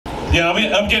Yeah,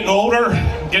 I'm getting older,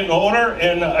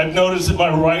 and I've noticed that my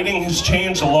writing has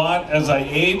changed a lot as I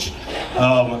age.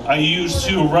 I used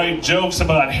to write jokes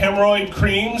about hemorrhoid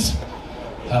creams.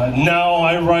 Now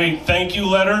I write thank you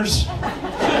letters.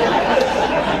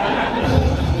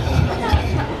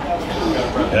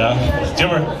 Yeah, do you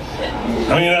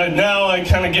ever, now I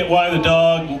kind of get why the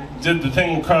dog did the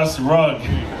thing across the rug.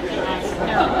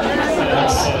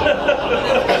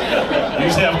 I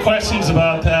usually have questions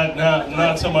about that,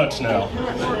 not so much now.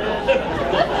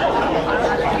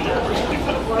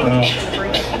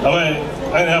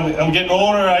 I'm getting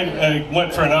older. I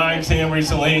went for an eye exam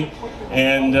recently,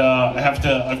 and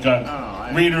I've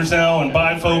got readers now and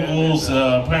bifocals.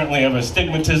 Apparently I have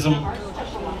astigmatism,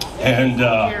 and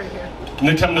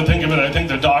to come to think of it, I think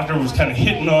the doctor was kind of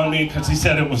hitting on me because he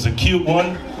said it was a cute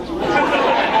one.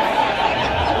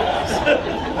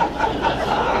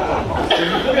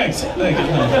 Thanks. Thank you.